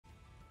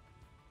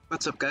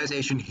What's up guys,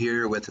 Asian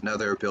here with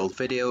another build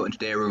video, and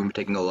today we're going to be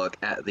taking a look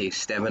at the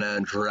Stamina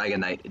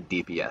Dragonknight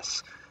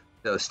DPS.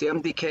 So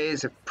stamina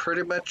DKs have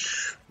pretty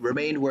much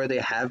remained where they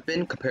have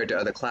been compared to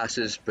other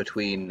classes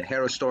between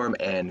Harrowstorm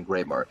and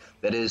Greymoor.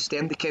 That is,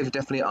 stamina DKs are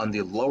definitely on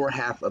the lower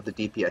half of the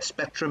DPS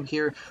spectrum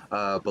here,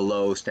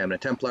 below Stamina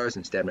Templars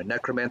and Stamina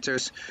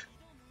Necromancers.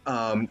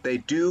 They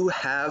do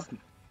have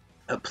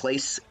a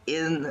place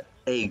in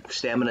a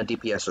Stamina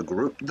DPS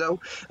group though,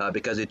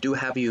 because they do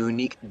have a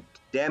unique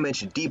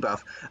damage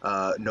debuff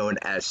known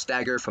as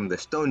Stagger from the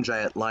Stone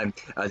Giant line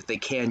that they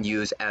can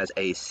use as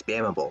a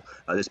spammable.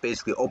 This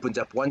basically opens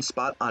up one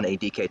spot on a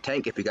DK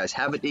tank, if you guys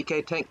have a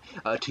DK tank,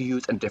 to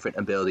use a different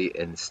ability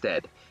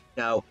instead.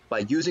 Now,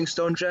 by using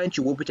Stone Giant,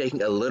 you will be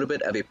taking a little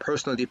bit of a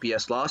personal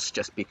DPS loss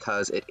just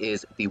because it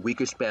is the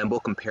weaker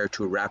spammable compared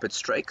to Rapid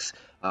Strikes,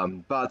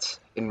 but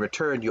in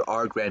return you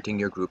are granting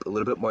your group a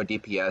little bit more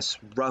DPS,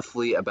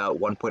 roughly about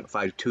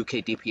 1.5 to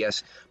 2k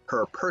DPS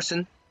per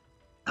person.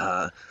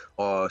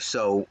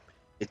 So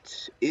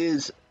it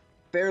is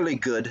fairly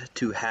good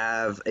to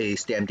have a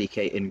Stam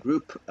DK in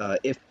group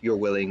if you're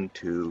willing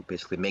to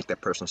basically make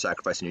that personal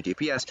sacrifice in your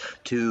DPS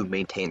to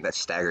maintain that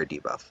stagger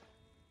debuff.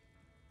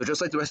 So just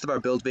like the rest of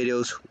our build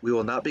videos, we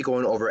will not be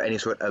going over any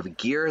sort of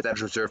gear. That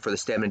is reserved for the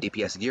Stamina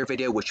DPS gear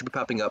video, which should be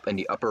popping up in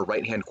the upper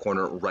right hand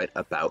corner right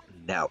about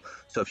now.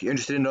 So if you're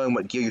interested in knowing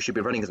what gear you should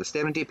be running as a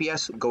Stamina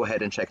DPS, go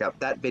ahead and check out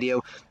that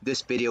video.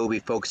 This video will be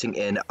focusing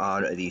in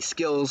on the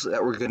skills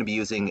that we're going to be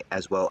using,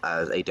 as well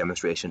as a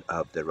demonstration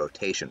of the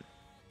rotation.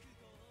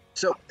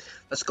 So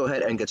let's go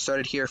ahead and get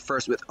started here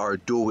first with our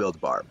dual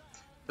wield bar.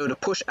 So to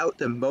push out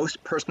the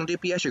most personal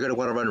DPS, you're going to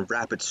want to run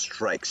Rapid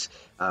Strikes.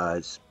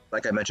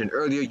 Like I mentioned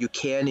earlier, you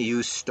can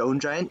use Stone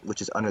Giant,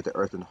 which is under the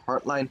Earth and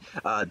Heart line.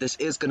 This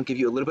is going to give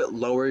you a little bit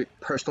lower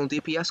personal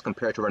DPS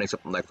compared to running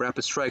something like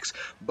Rapid Strikes,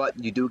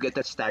 but you do get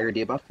that stagger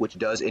debuff, which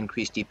does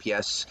increase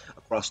DPS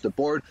across the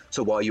board.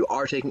 So while you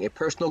are taking a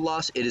personal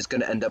loss, it is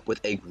going to end up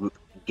with a group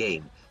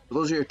gain. So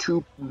those are your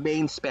two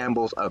main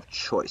spambles of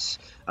choice.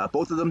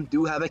 Both of them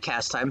do have a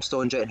cast time.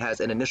 Stone Giant has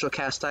an initial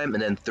cast time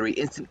and then 3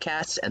 instant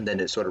casts, and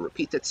then it sort of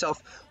repeats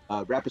itself.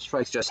 Rapid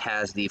Strikes just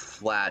has the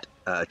flat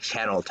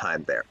channel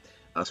time there.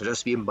 So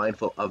just be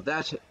mindful of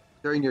that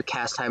during your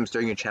cast times,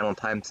 during your channel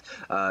times.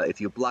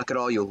 If you block it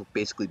all, you'll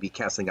basically be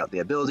canceling out the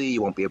ability.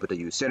 You won't be able to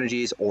use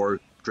synergies or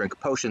drink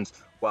potions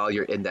while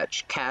you're in that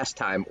cast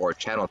time or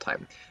channel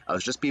time. So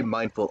just be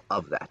mindful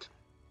of that.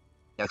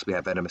 Next we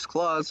have Venomous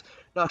Claws,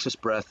 Noxious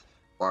Breath,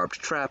 Barbed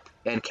Trap,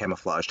 and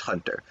Camouflaged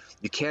Hunter.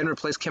 You can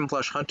replace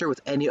Camouflaged Hunter with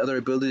any other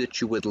ability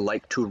that you would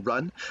like to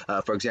run.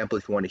 For example,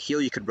 if you want to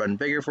heal, you could run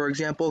Vigor, for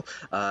example.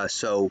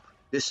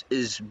 This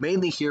is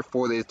mainly here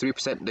for the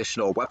 3%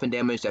 additional weapon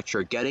damage that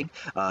you're getting.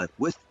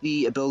 With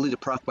the ability to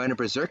proc Minor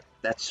Berserk,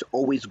 that's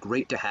always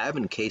great to have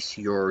in case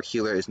your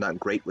healer is not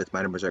great with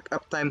Minor Berserk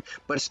uptime,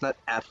 but it's not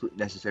absolutely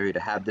necessary to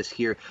have this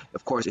here.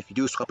 Of course, if you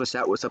do swap this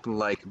out with something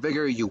like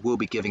Vigor, you will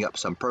be giving up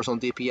some personal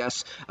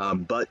DPS,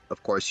 but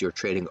of course you're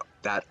trading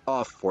that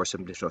off for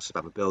some additional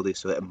survivability,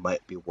 so it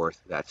might be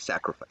worth that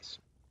sacrifice.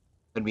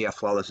 Then we have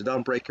Flawless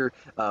Dawnbreaker.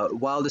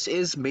 While this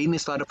is mainly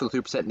slotted for the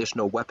 3%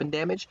 additional weapon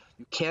damage,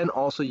 you can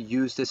also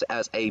use this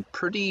as a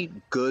pretty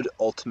good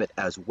ultimate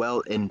as well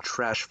in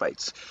trash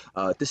fights.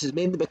 This is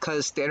mainly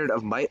because Standard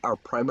of Might, our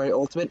primary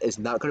ultimate, is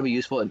not going to be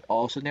useful in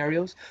all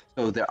scenarios,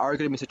 so there are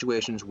going to be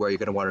situations where you're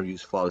going to want to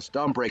use Flawless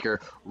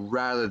Dawnbreaker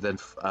rather than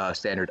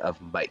Standard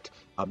of Might.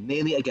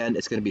 Mainly, again,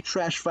 it's going to be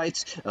trash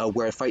fights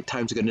where fight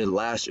times are going to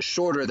last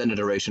shorter than the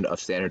duration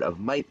of Standard of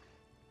Might,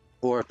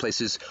 or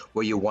places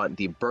where you want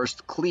the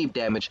burst cleave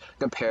damage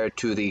compared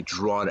to the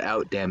drawn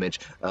out damage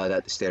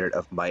that the Standard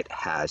of Might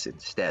has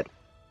instead.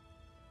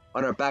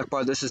 On our back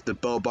bar, this is the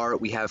bow bar.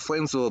 We have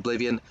Flames of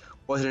Oblivion,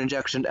 Poison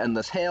Injection,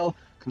 Endless Hail,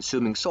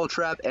 Consuming Soul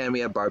Trap, and we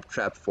have Barbed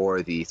Trap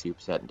for the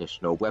 3%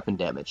 additional weapon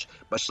damage.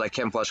 Much like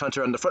Camouflage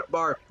Hunter on the front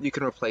bar, you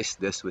can replace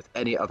this with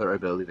any other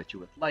ability that you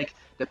would like,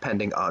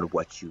 depending on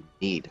what you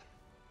need.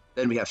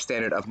 Then we have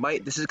Standard of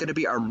Might. This is going to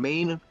be our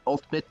main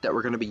ultimate that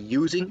we're going to be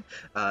using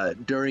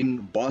during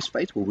boss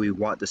fights, where we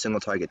want the single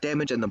target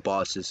damage and the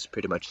boss is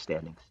pretty much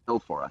standing still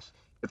for us.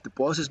 If the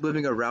boss is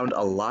moving around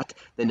a lot,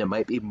 then it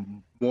might be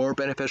more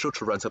beneficial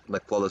to run something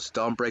like Flawless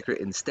Dawnbreaker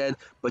instead,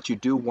 but you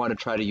do want to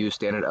try to use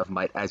Standard of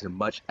Might as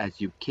much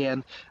as you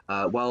can.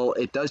 While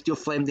it does deal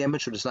flame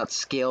damage, so it does not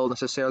scale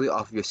necessarily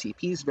off of your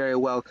CPs very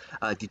well,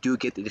 you do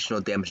get the additional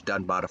damage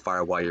done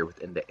modifier while you're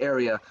within the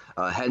area,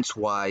 hence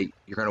why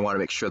you're going to want to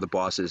make sure the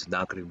boss is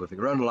not going to be moving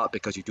around a lot,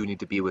 because you do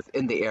need to be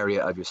within the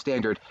area of your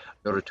standard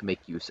in order to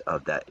make use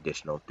of that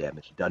additional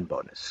damage done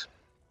bonus.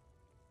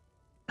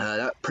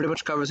 That pretty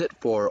much covers it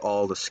for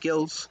all the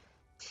skills.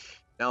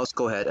 Now let's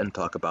go ahead and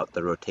talk about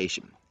the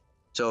rotation.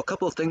 So a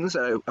couple of things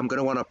that I'm going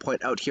to want to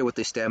point out here with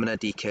the Stamina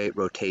DK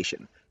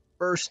rotation.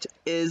 First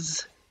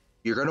is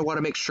you're going to want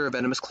to make sure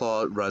Venomous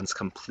Claw runs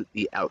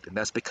completely out, and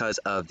that's because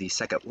of the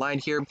second line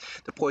here.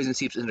 The poison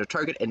seeps into the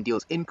target and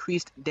deals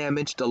increased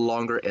damage the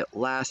longer it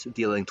lasts,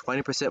 dealing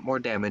 20% more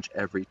damage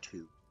every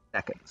 2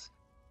 seconds.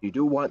 You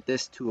do want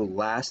this to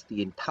last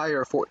the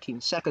entire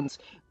 14 seconds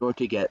in order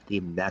to get the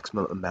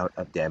maximum amount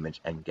of damage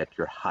and get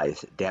your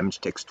highest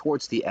damage ticks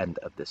towards the end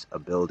of this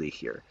ability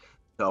here.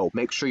 So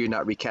make sure you're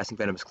not recasting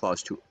Venomous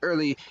Claws too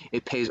early.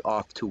 It pays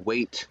off to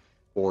wait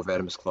for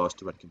Venomous Claws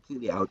to run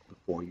completely out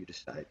before you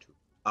decide to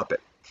up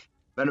it.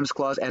 Venomous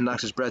Claws and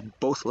Noxious Breath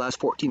both last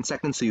 14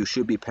 seconds, so you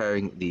should be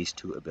pairing these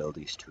two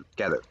abilities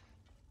together.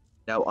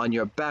 Now on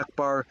your back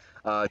bar,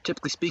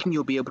 typically speaking,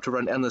 you'll be able to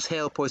run Endless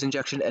Hail, Poison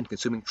Injection, and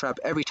Consuming Trap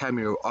every time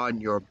you're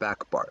on your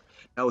back bar.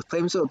 Now with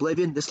Flames of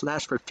Oblivion, this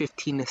lasts for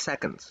 15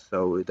 seconds,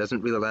 so it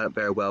doesn't really line up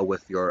very well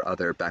with your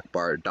other back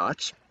bar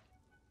dots.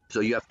 So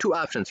you have two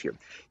options here.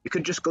 You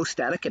could just go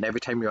static, and every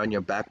time you're on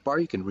your back bar,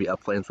 you can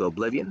re-up Flames of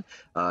Oblivion.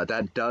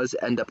 That does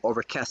end up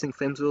overcasting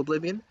Flames of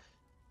Oblivion,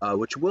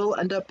 which will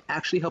end up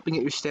actually helping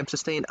get your stamp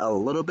sustain a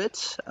little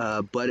bit,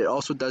 but it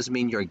also does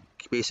mean you're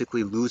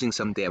basically losing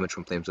some damage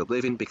from Flames of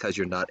Oblivion because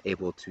you're not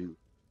able to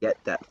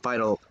get that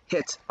final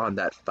hit on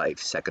that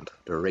 5-second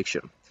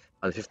duration,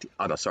 on the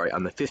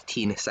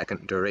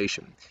 15-second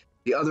duration.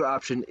 The other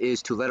option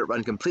is to let it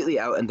run completely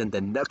out, and then the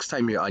next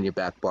time you're on your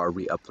back bar,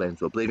 re-up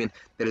Flames of Oblivion.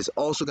 That is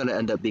also going to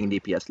end up being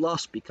DPS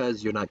loss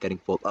because you're not getting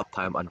full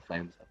uptime on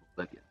Flames of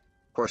Oblivion.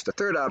 Of course, the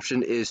third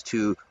option is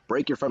to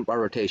break your front bar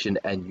rotation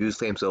and use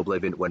Flames of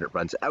Oblivion when it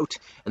runs out,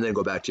 and then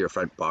go back to your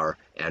front bar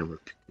and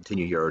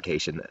continue your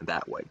rotation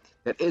that way.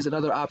 That is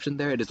another option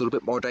there. It is a little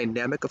bit more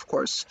dynamic, of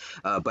course,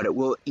 but it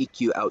will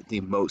eke you out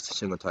the most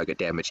single target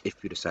damage if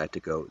you decide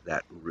to go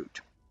that route.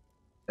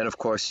 Then, of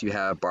course, you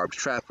have Barbed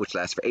Trap, which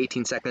lasts for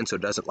 18 seconds, so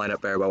it doesn't line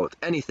up very well with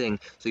anything,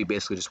 so you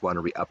basically just want to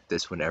re-up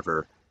this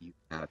whenever you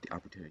have the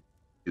opportunity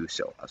to do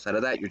so. Outside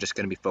of that, you're just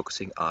going to be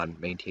focusing on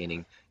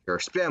maintaining your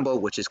spamble,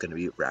 which is going to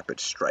be Rapid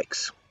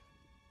Strikes.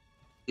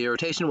 The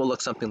rotation will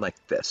look something like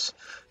this.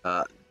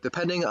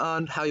 Depending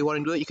on how you want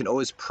to do it, you can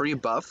always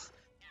pre-buff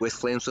with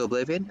Flames of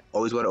Oblivion,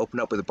 always want to open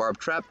up with a Barbed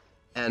Trap,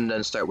 and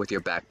then start with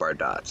your back bar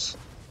dots.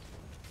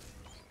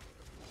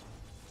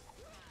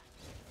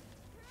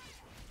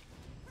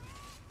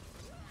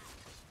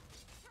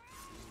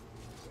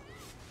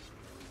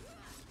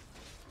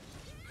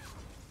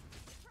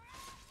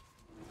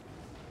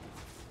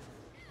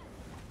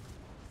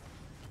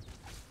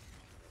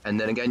 And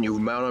then again, you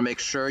want to make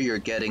sure you're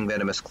getting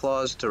Venomous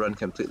Claws to run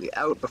completely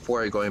out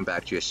before you're going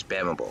back to your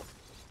spammable.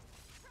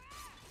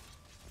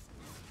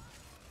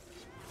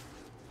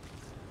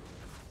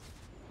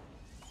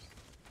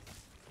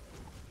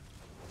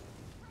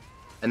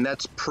 And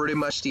that's pretty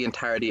much the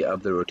entirety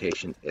of the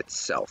rotation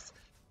itself.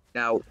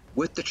 Now,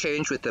 with the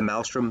change with the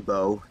Maelstrom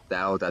Bow,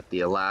 now that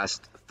the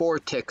last 4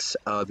 ticks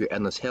of your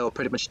Endless Hail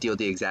pretty much deal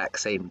the exact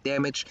same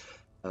damage,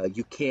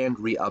 you can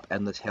re-up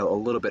Endless Hail a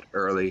little bit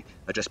early,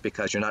 just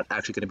because you're not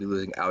actually going to be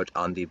losing out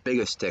on the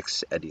biggest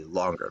ticks any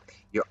longer.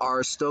 You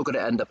are still going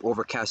to end up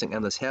overcasting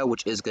Endless Hail,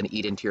 which is going to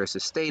eat into your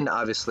sustain,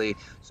 obviously,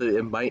 so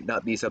it might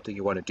not be something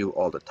you want to do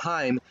all the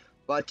time,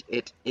 but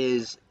it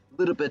is a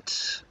little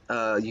bit,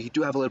 you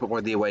do have a little bit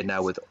more leeway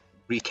now with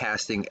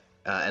recasting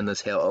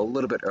Endless Hail a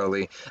little bit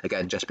early,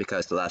 again, just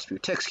because the last few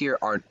ticks here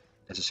aren't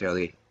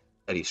necessarily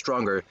any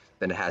stronger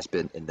than it has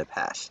been in the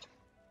past.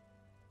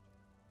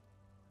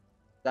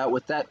 Now,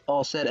 with that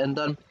all said and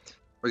done,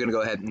 we're going to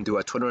go ahead and do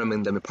a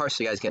 20 dummy parse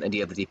so you guys get an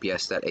idea of the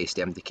DPS that a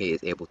Stam DK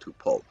is able to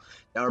pull.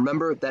 Now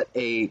remember that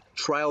a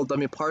trial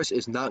dummy parse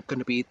is not going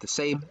to be the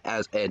same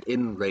as an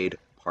in-raid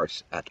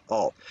parse at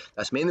all.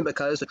 That's mainly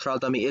because the trial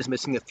dummy is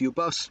missing a few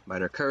buffs,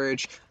 minor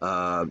courage,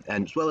 and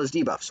as well as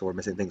debuffs. So we're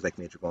missing things like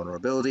major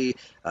vulnerability,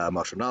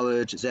 martial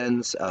knowledge,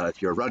 Zens.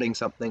 If you're running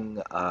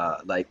something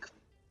like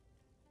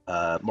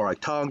Morag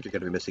Tong, you're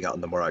going to be missing out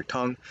on the Morag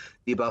Tong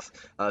debuff,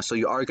 so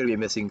you are going to be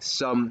missing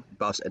some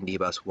buffs and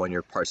debuffs when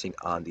you're parsing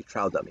on the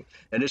trial dummy.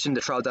 In addition,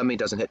 the trial dummy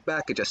doesn't hit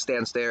back, it just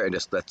stands there and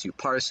just lets you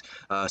parse,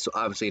 so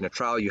obviously in a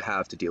trial you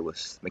have to deal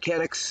with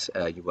mechanics,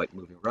 you like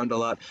moving around a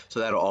lot, so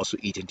that'll also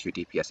eat into your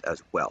DPS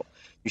as well.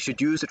 You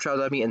should use the trial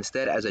dummy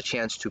instead as a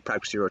chance to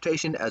practice your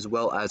rotation as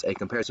well as a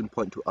comparison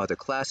point to other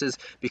classes,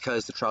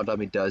 because the trial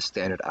dummy does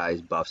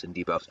standardize buffs and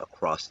debuffs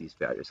across these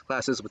various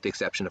classes, with the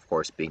exception of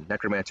course being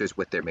necromancers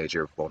with their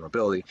major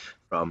vulnerability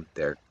from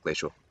their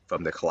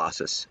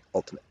Colossus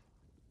ultimate.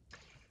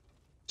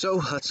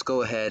 So let's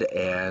go ahead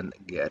and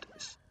get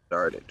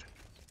started.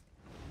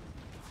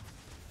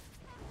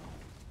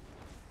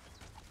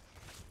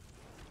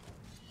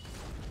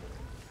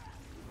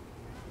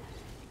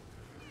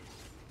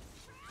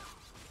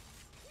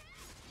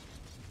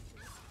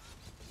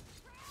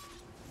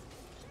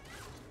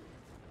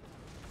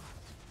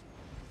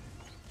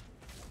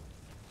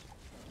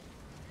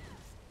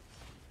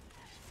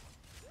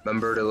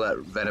 Remember to let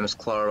Venomous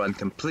Claw run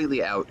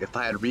completely out. If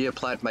I had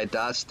reapplied my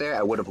dots there,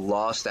 I would have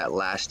lost that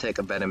last tick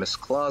of Venomous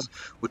Claws,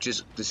 which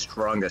is the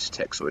strongest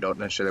tick, so we don't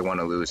necessarily want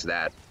to lose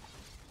that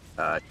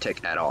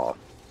tick at all.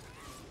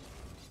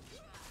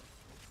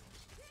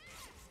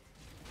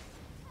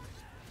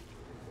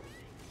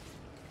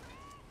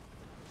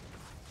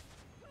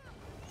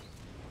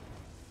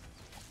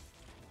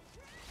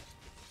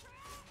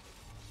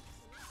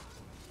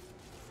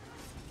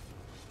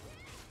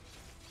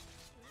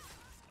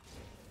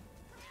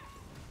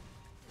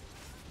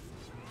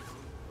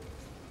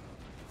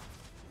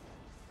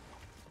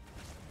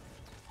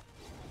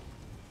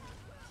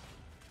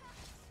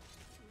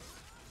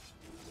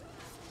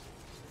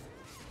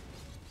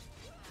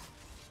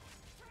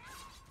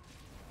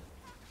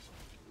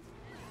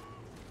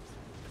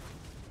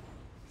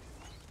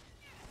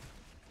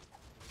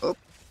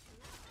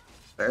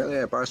 Apparently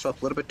I bar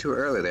swapped a little bit too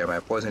early there. My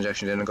poison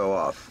injection didn't go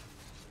off.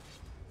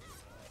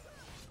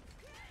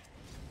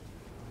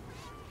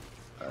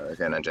 We're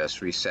gonna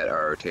just reset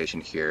our rotation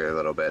here a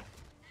little bit.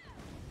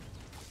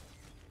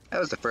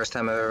 That was the first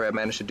time I ever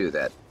managed to do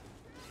that.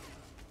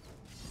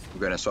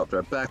 We're gonna swap to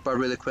our back bar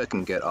really quick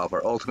and get off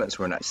our ultimate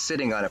so we're not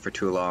sitting on it for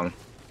too long.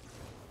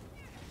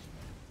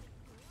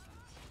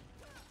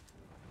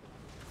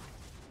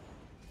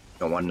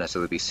 Don't want to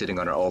necessarily be sitting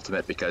on our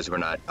ultimate because we're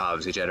not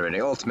obviously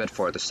generating ultimate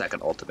for the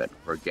second ultimate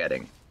we're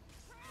getting.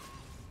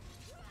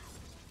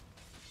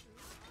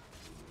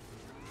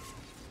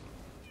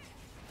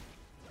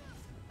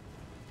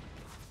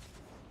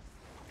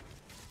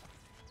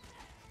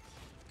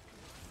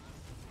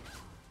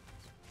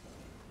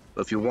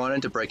 If you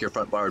wanted to break your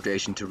front bar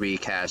rotation to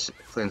recast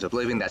Flames of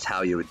Oblivion, that's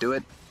how you would do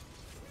it.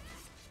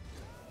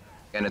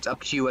 And it's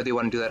up to you whether you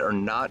want to do that or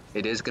not.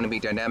 It is going to be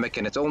dynamic,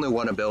 and it's only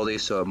one ability,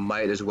 so it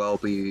might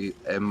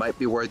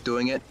be worth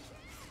doing it.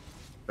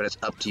 But it's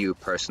up to you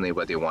personally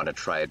whether you want to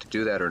try to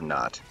do that or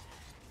not.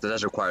 It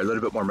does require a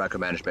little bit more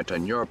micromanagement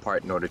on your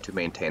part in order to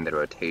maintain the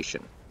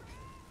rotation.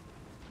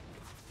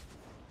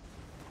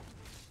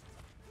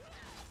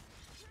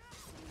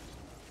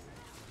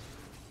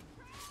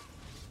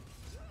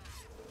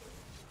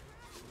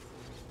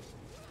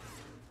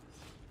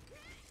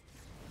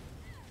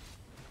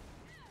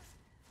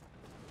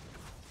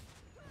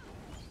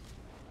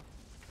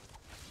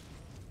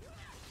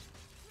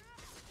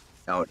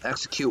 Now, in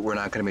execute, we're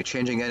not going to be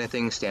changing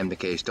anything. Stamina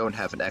decays don't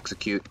have an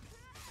execute.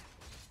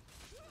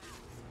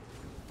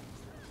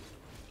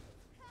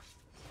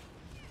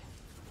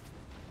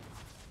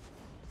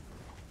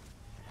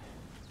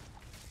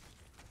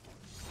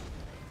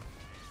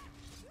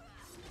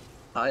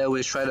 I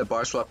always try to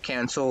bar swap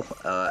cancel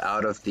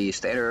out of the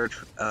standard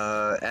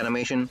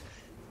animation.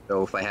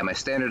 So if I have my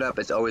standard up,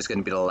 it's always going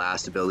to be the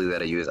last ability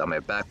that I use on my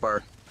back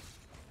bar.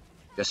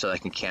 Just so I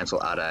can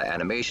cancel out of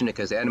animation,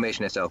 because the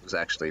animation itself is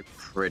actually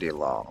pretty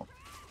long.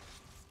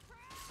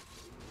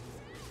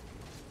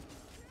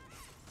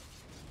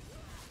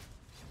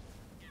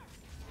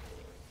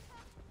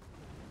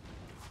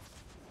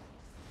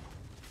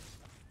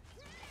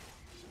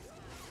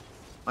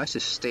 My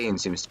sustain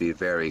seems to be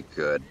very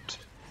good.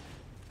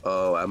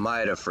 Oh, I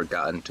might have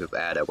forgotten to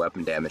add a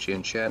weapon damage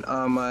enchant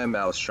on my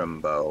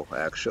Maelstrom Bow,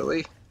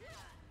 actually.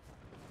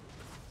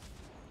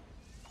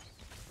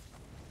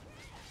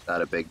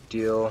 Not a big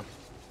deal.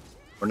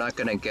 We're not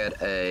going to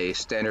get a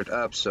standard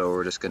up, so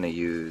we're just going to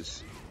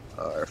use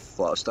our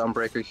flawless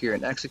Dawnbreaker here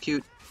and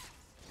execute.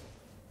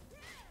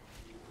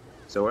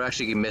 So we're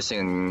actually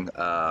missing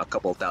a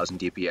couple thousand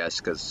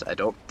DPS because I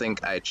don't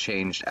think I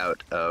changed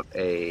out of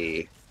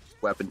a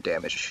weapon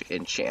damage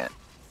enchant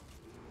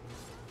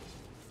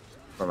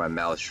for my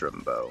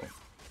Maelstrom Bow.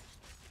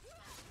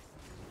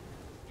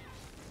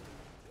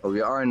 But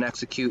we are in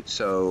execute,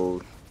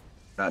 so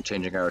not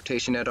changing our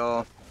rotation at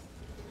all.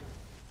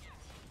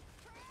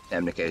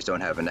 Stamina decays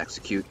don't have an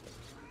execute.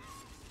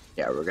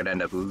 Yeah, we're gonna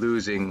end up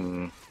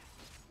losing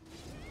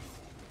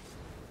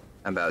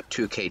about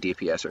 2k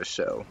DPS or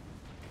so.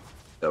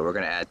 So we're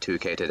gonna add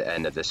 2k to the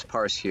end of this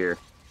parse here.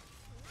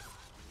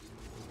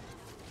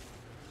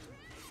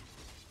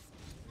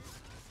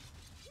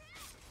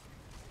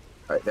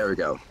 Alright, there we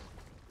go.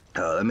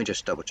 Let me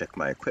just double check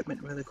my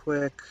equipment really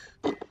quick.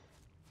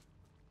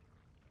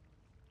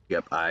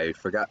 Yep, I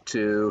forgot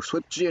to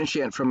switch the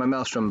enchant from my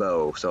Maelstrom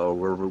Bow, so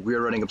we're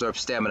running Absorb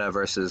Stamina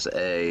versus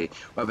a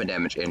weapon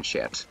damage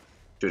enchant.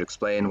 Should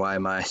explain why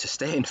my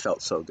sustain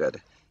felt so good.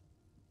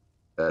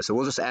 So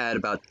we'll just add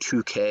about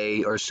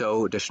 2k or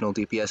so additional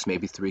DPS,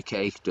 maybe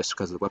 3k, just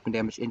because of the weapon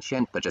damage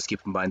enchant, but just keep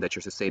in mind that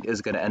your sustain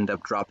is going to end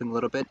up dropping a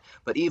little bit.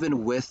 But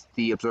even with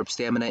the Absorb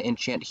Stamina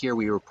enchant here,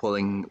 we were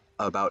pulling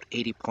about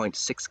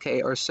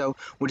 80.6k or so,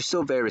 which is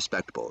still very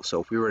respectable.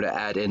 So if we were to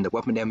add in the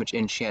weapon damage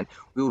enchant,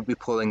 we would be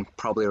pulling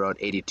probably around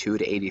 82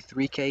 to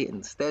 83k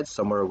instead,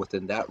 somewhere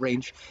within that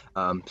range.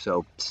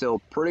 So still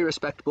pretty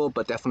respectable,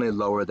 but definitely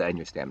lower than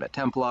your Stamina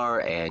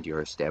Templar and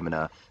your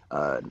Stamina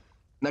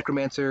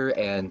Necromancer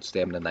and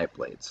Stamina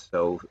Nightblades.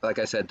 So, like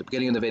I said at the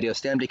beginning of the video,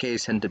 stamina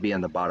decays tend to be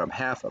on the bottom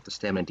half of the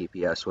stamina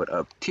DPS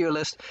of tier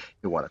list, if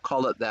you want to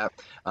call it that,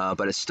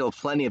 but it's still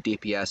plenty of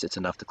DPS. It's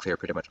enough to clear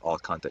pretty much all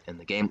content in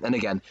the game. And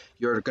again,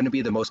 you're going to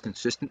be the most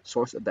consistent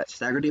source of that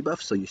stagger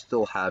debuff, so you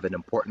still have an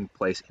important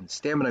place in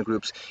stamina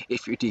groups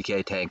if your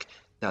DK tank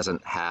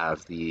doesn't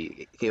have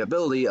the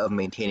capability of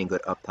maintaining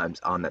good uptimes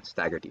on that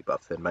stagger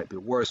debuff. It might be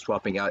worth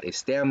swapping out a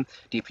stam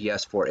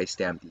DPS for a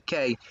stam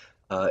DK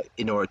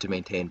in order to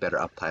maintain better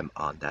uptime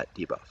on that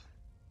debuff.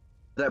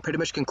 That pretty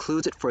much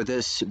concludes it for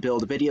this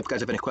build video. If you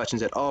guys have any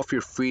questions at all, feel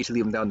free to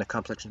leave them down in the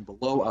comment section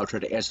below. I'll try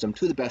to answer them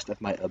to the best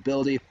of my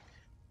ability.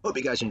 Hope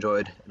you guys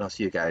enjoyed, and I'll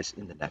see you guys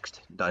in the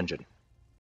next dungeon.